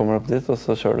 Du kommer opp dit, og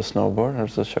så kjører du snowboard,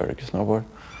 eller så kjører du ikke snowboard.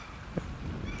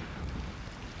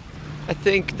 I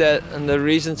think that the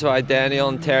reasons why Daniel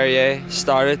and Terje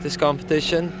started this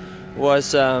competition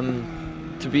was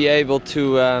to be able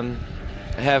to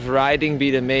have riding be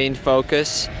the main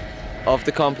focus of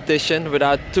the competition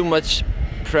without too much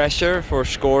pressure for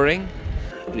scoring.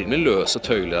 Rimelig løse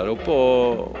tøyler her oppe,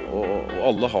 og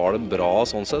alle har det bra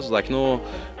sånn sett, så det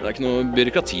er ikke noe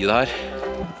byråkrati det her.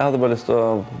 Jeg hadde bare lyst til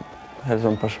å, helt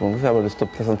sånn personlig, så jeg hadde bare lyst til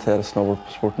å presentere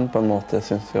snowboardsporten på en måte jeg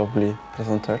synes skal bli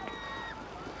presentert.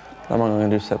 Det er mange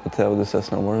ganger du ser på TV og du ser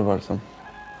snowboard, og bare liksom,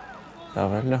 ja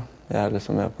vel, ja, jeg er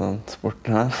liksom med på den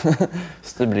sporten her.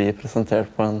 Hvis det blir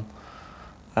presentert på en,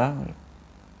 ja,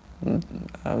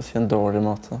 jeg vil si en dårlig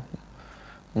måte.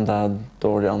 Om det er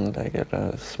dårlig anlegg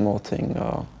eller små ting,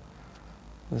 og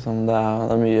liksom, det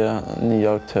er mye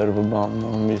nye aktører på banen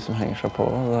og mye som henger seg på.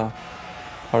 Da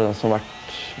har du den som har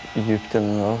vært djupt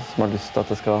inne da, som har lyst til at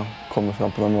det skal komme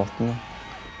fram på den måten. Da.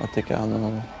 At det ikke er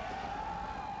noe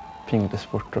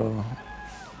pinglesport, og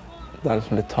det er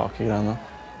liksom litt tak i greiene.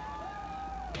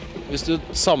 Hvis du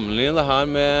sammenligner det her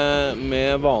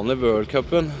med vanlig World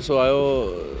Cupen, så er jo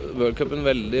World Cupen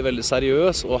veldig, veldig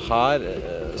seriøs, og her,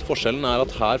 forskjellen er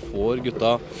at her får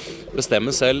gutta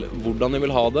bestemme selv hvordan de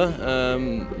vil ha det,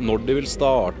 når de vil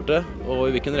starte og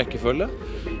i hvilken rekkefølge.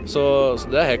 Så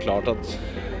det er helt klart at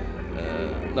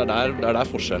det er der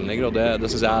forskjellen ligger, og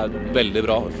det synes jeg er veldig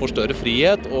bra. Får større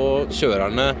frihet, og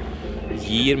kjørerne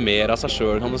gir mer av seg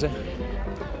selv, kan du si.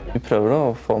 Vi prøver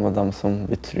å få med dem som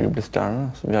vi tror blir stjerner,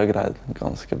 som vi har greid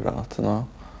ganske bra til nå.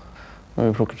 Men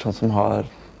vi plukker sånn som har,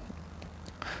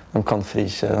 de kan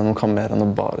frikjøre, de kan mer enn å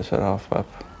bare kjøre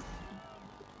halfpipe.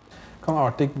 Kan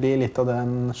Arctic bli litt av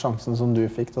den sjansen som du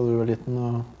fikk da du var liten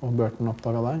og Burton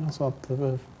oppdaget deg? Altså at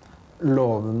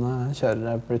lovende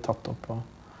kjørere blir tatt opp og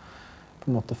på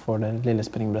en måte får det lille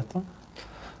springbrettet?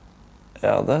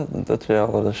 Ja, det tror jeg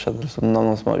allerede skjedde. Det er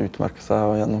noen som har utmerket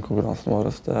seg gjennom konkurransen vår,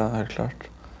 det er helt klart.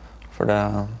 For det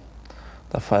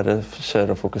er færre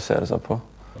kjørere å fokusere seg på.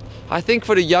 I think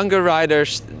for the younger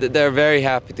riders, they're very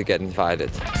happy to get invited.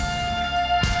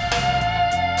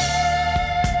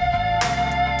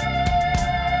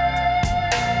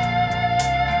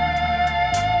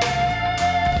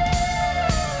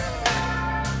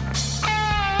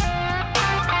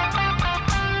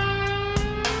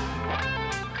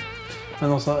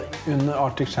 Men også under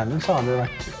Arctic Challenge så har dere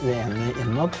vært uenige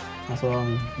innad, altså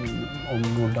om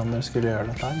hvordan dere skulle gjøre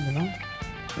dette her, ikke?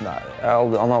 Nei,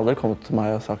 han har aldri kommet til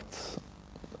meg og sagt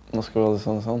nå skal vi ha det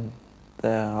sånn og sånn.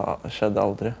 Det skjedde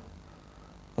aldri.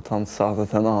 At han sa det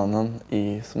til en annen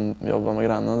som jobbet med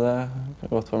greiene, det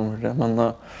kan godt være mulig, men...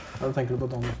 Hva tenker du på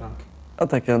Donald Frank? Hva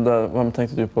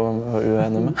tenkte du på å være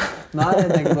uenig med? Nei, jeg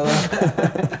tenker på det.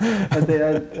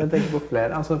 Jeg tenker på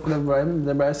flere. Altså, for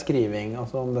det ble skriving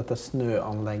altså, om dette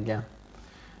snøanlegget.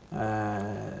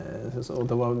 Og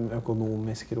det var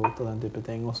økonomisk rot og den type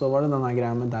ting. Og så var det denne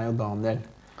greia med deg og Daniel,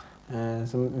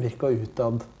 som virket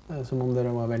utad, som om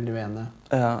dere var veldig uenige.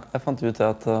 Ja, jeg fant ut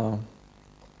at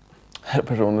helt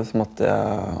personlig så måtte jeg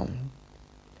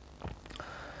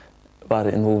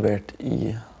være involvert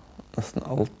i nesten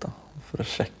alt da, for å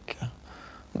sjekke.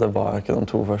 Det var jeg ikke de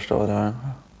 2 første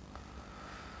årene.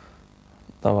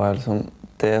 Da var jeg liksom,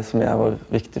 det som var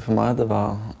viktig for meg, det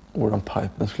var hvordan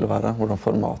pipen skulle være, hvordan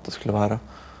formatet skulle være,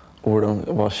 og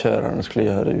hva kjørerne skulle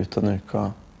gjøre ut en uke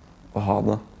og ha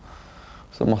det.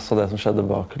 Så masse av det som skjedde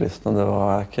bak kulissene, det var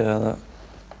jeg ikke...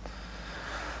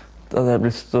 Det hadde jeg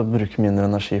lyst til å bruke mindre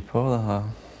energi på.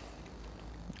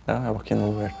 Jeg var ikke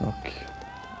involvert nok.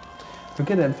 Er du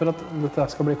ikke redd for at dette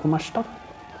skal bli kommers da?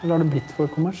 Eller har det blitt for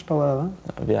kommers allerede?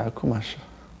 Ja, vi er kommers.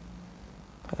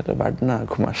 Eller verden er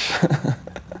kommers.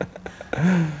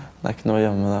 Det er ikke noe å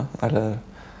gjemme det. Eller...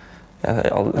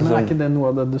 Men er ikke det noe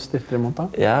av det du stritter imot da?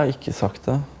 Jeg har ikke sagt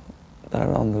det. Det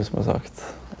er det andre som har sagt.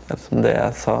 Som det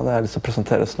jeg sa, det er lyst til å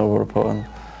presentere snowboard på en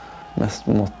mest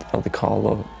radikal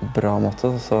og bra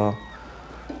måte. Så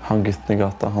han gutten i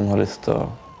gata, han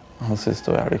synes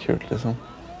det var jævlig kult, liksom.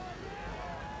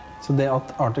 Så det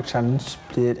at Arctic Challenge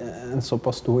blir en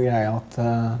såpass stor greie at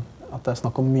det er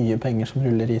snakk om mye penger som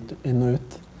ruller inn og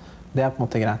ut, det er på en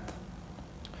måte greit?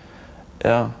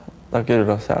 Ja, det har ikke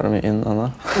rullet så jævlig mye inn ennå.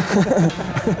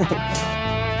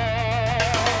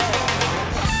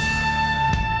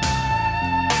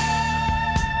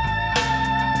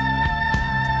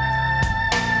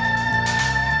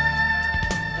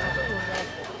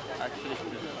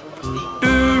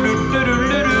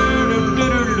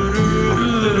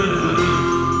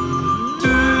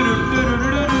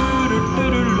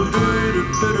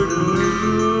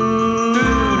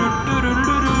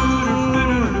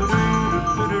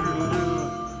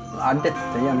 Er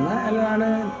dette hjemme, eller er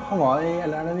det Hawaii,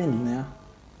 eller er det Vinje?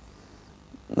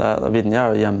 Vinje er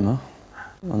jo hjemme,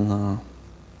 men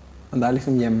det er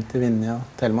liksom hjem til Vinje og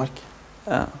Telemark?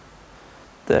 Ja,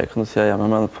 det kan du si er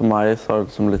hjemme, men for meg så er det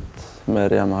liksom litt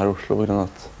mer hjemme her i Oslo, på grunn av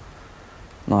at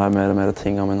nå har jeg mer og mer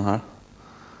tingene mine her.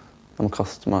 De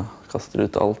kaster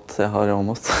ut alt jeg har i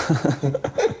Åmot.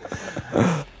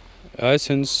 Jeg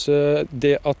synes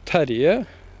det at Terje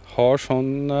har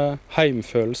sånn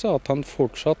heimfølelse, at han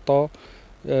fortsatt da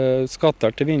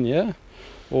skatter til Vinje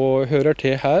og hører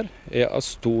til her, er av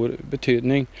stor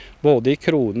betydning. Både i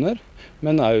kroner,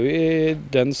 men også i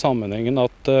den sammenhengen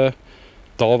at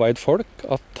da vet folk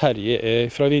at Terje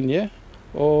er fra Vinje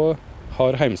og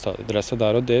har heimstadadresse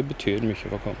der, og det betyr mye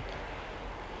for ham.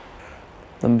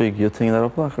 De bygger jo ting der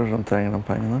oppe, da. Kanskje de trenger de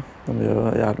pengene. De gjør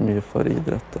jo jævlig mye for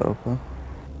idrett der oppe.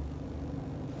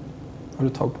 Har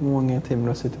du talt på hvor mange timer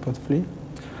du har sittet på et fly?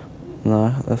 Nei,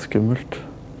 det er skummelt.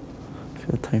 Jeg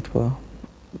skulle tenkt på det.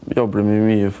 Jobber du med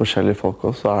mye forskjellige folk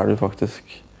også, så er du faktisk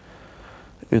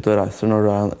ute og reiser når du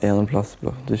er en plass.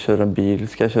 Du kjører en bil.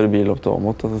 Skal jeg kjøre bil opp til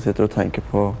Åmot, og så sitter du og tenker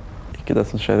på ikke det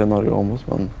som skjer i Norge og Åmot,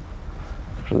 men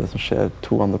kanskje det som skjer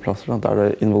 2 andre plasser, der du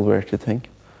er involvert i ting.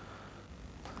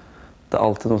 Det er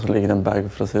alltid noe som ligger i en bag,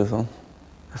 for å si det sånn.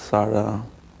 Så er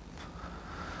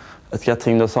det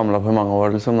ting du har samlet på i mange år,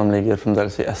 liksom. De ligger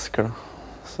fremdeles i esker, da.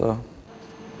 Så.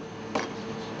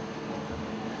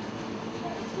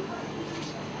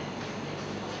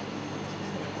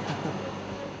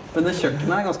 Men det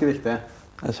kjøkkenet er ganske viktig?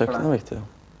 Det kjøkkenet er viktig, ja.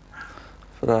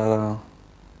 For det er jeg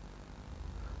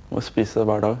må spise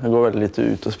hver dag. Jeg går veldig lite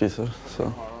ut og spiser, så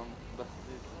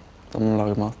da må man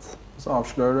lage mat. Så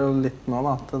avslører du jo litt nå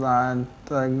da, at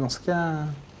det er ganske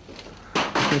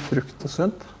frukt og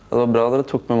sunt. Det var bra dere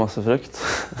tok med masse frukt.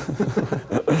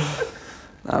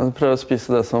 Nei, men prøver å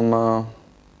spise det som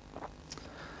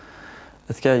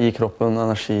gir kroppen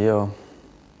energi. Og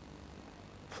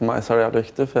for meg så er det jævlig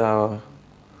viktig, for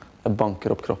jeg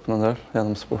banker opp kroppen en del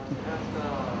gjennom sporten.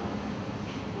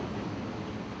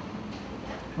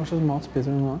 Hva slags mat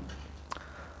spiser du nå?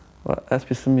 Jeg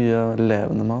spiser mye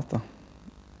levende mat, da.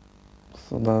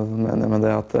 Så da mener jeg med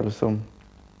det at det er liksom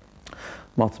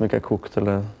mat som ikke er kokt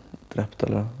eller drept,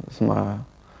 eller som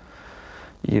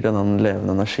gir den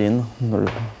levende energien når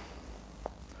du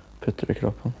putter det i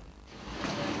kroppen.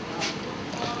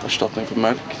 Erstatning for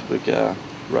melk bruker jeg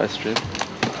rice stream,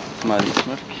 som er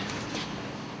rismelk.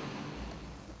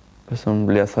 Hvis det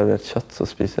blir servert kjøtt, så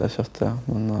spiser jeg kjøtt, ja,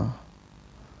 men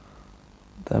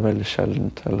det er veldig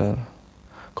sjeldent, eller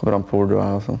kommer an på hvor du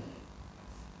er og sånn.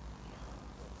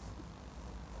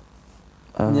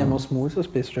 Hjemme hos mor så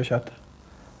spiser du kjøtt?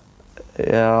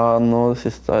 Ja, nå det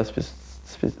siste har jeg spist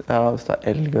ja, hvis det er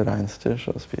elg og reinsdyr,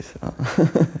 så spiser jeg.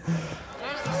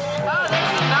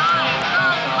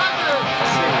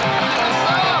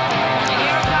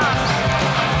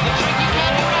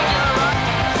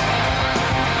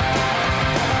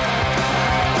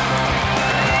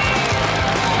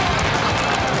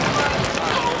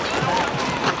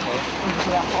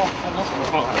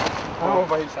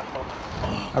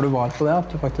 Er du var på det,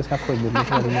 at du faktisk er forbildet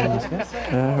for veldig mange mennesker?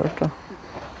 Jeg har hørt det.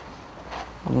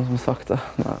 Det er noen som har sagt det.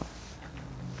 Nei.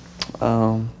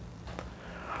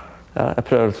 Ja, jeg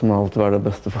prøver liksom alltid å være det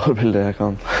beste forbildet jeg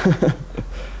kan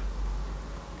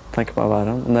tenke meg å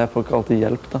være. Men jeg får ikke alltid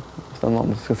hjelp, da. Hvis det er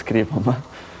noen som skal skrive om meg,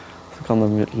 så kan de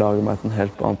lage meg til en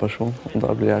helt annen person. Og da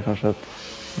blir jeg kanskje et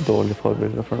dårlig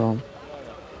forbilde for noen.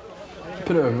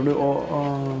 Prøver du å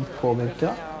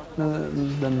påvirke med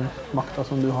den makta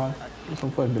som du har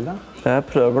som forbilde? Jeg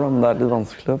prøver, da, men det er litt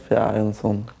vanskelig, for jeg er en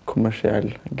sånn kommersiell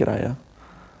greie.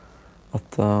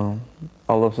 At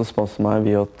alle som sponser meg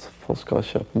vil at folk skal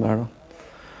kjøpe mer, da.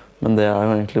 Men det er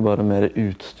jo egentlig bare mer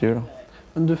utstyr, da.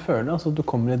 Men du føler altså at du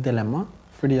kommer i et dilemma,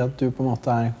 fordi at du på en måte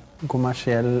er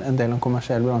en del av en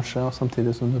kommersiell bransje, og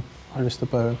samtidig som du har lyst til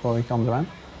å påvirke andre veien?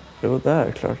 Jo, det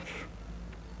er klart.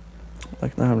 Det er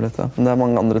ikke noe hemmelighet, ja. Men det er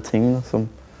mange andre ting da, som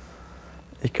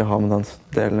ikke har med den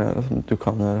delen å gjøre, som du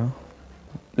kan gjøre.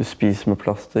 Du spiser med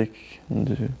plastikk,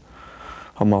 du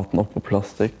har maten oppå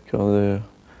plastikk, og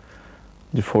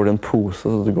du får det i en pose,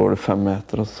 så du går det 5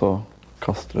 meter, og så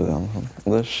kaster du det igjen. Og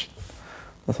det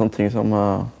er sånne ting som,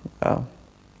 ja,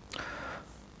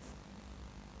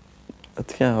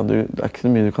 vet ikke, det er ikke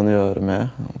så mye du kan gjøre med,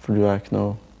 for du er ikke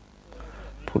noe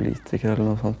politiker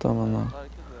eller noe sånt da, men...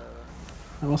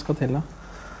 Hva skal til da?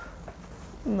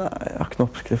 Nei, jeg har ikke noe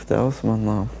oppskrift det også,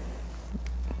 men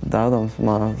det er jo de som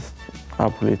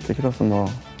er politikere som må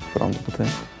forandre på ting.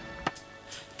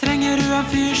 Trenger du en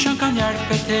fyr som kan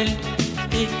hjelpe til?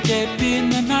 Ikke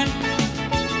begynne med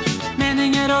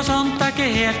meninger og sånt er ikke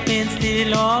helt min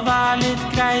stil. Og vær litt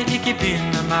grei, ikke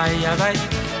begynne meg, jeg vet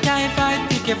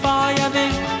ikke hva jeg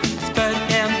vil. Spør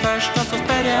en først, og så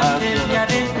spør en til. Jeg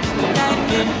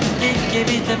vil ikke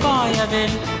vite hva jeg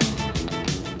vil.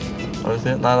 Hva vil du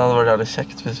si? Nei, det hadde vært jævlig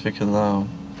kjekt hvis vi kunne...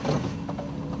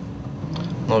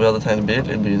 Når vi hadde tegnet bil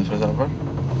i byen for eksempel,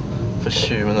 for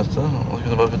 20 minutter, og så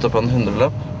kunne du bare putte på en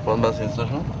 100-lapp på en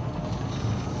bensinstasjon.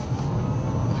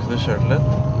 Så kunne du kjørt litt,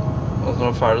 og når du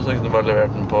var ferdig så kunne du bare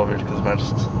levert den på hvilken som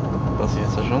helst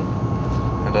bensinstasjon,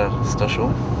 eller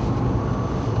stasjon.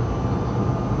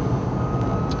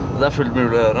 Det er fullt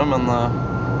mulig å gjøre, men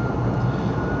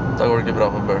da går det ikke bra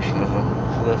på børsen, liksom.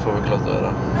 Så det får vi ikke lov til å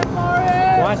gjøre.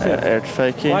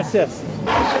 Airfaking. Watch this.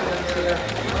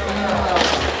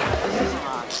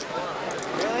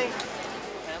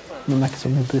 Men det er ikke så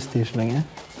mye prestige lenger.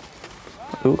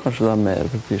 Jo, kanskje det er mer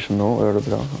prestige nå å gjøre det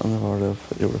bra enn det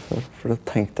gjorde før. For det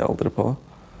tenkte jeg aldri på.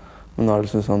 Men nå er det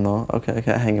liksom sånn nå, ok,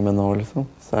 jeg henger med nå liksom.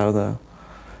 Så er jo det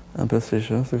en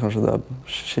prestige, så kanskje det har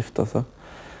skiftet seg.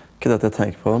 Ikke det at jeg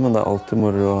tenker på det, men det er alltid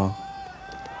moro å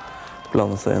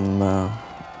blande seg inn med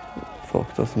folk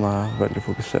da, som er veldig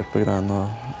fokusert på greiene,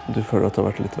 og du føler at du har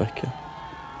vært litt vekke.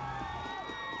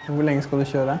 Hvor lenge skal du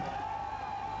kjøre?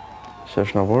 Kjøre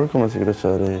snowboard kommer jeg sikkert til å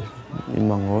kjøre i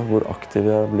mange år. Hvor aktiv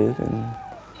jeg blir innen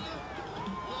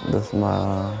det som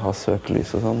har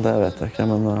søkelys og sånn, det vet jeg ikke,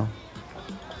 men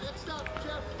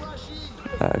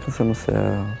jeg kan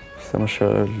se meg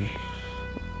selv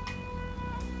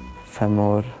 5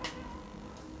 år.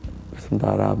 Liksom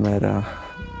der er mer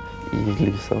i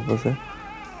lyset, for å si.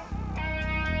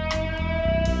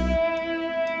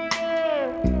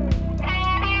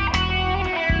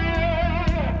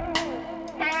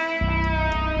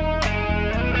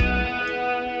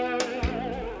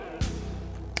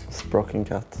 Broken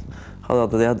cat.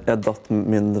 Jeg datt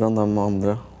mindre enn de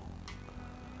andre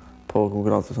på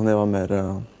konkurranser. Jeg var mer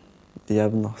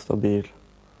jevn, stabil.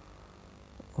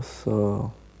 Og så...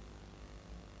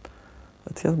 Jeg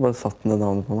vet ikke, jeg bare satte ned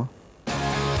navnet på meg.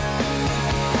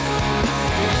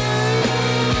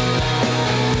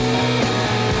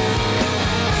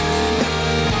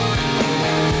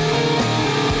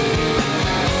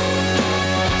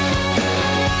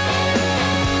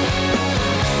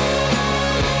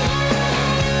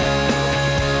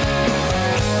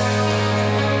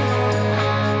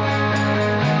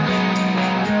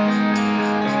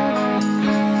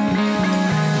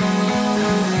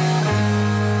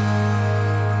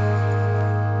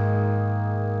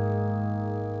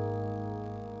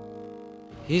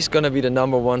 He's going to be the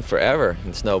 #1 forever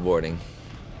in snowboarding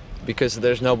because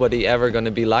there's nobody ever going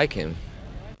to be like him.